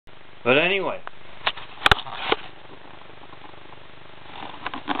But anyway,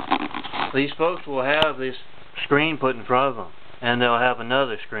 these folks will have this screen put in front of them, and they'll have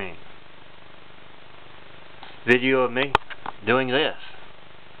another screen. Video of me doing this.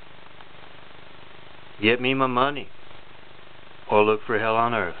 Get me my money, or look for hell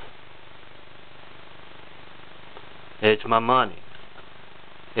on earth. It's my money.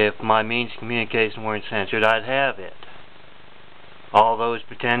 If my means of communication weren't censored, I'd have it. All those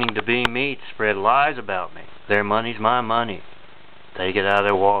pretending to be me to spread lies about me. Their money's my money. Take it out of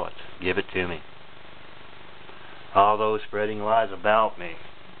their wallets. Give it to me. All those spreading lies about me.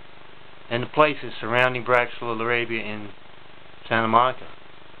 And the places surrounding Braxville, Arabia, and Santa Monica.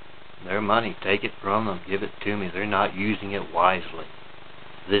 Their money. Take it from them. Give it to me. They're not using it wisely.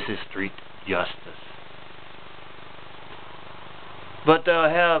 This is street justice. But they'll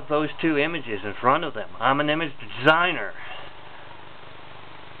have those two images in front of them. I'm an image designer.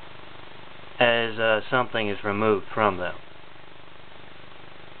 As something is removed from them.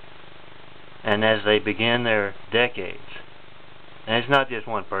 And as they begin their decades, and it's not just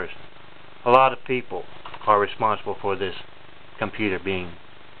one person, a lot of people are responsible for this computer being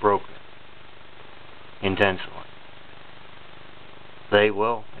broken intentionally. They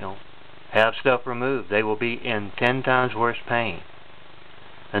will, have stuff removed. They will be in 10 times worse pain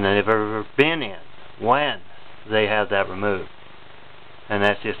than they've ever been in when they have that removed. And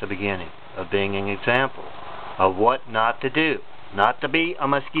that's just the beginning of being an example of what not to do. Not to be a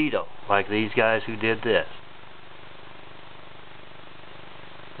mosquito like these guys who did this.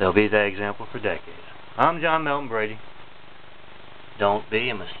 They'll be that example for decades. I'm John Melton Brady. Don't be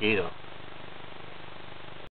a mosquito.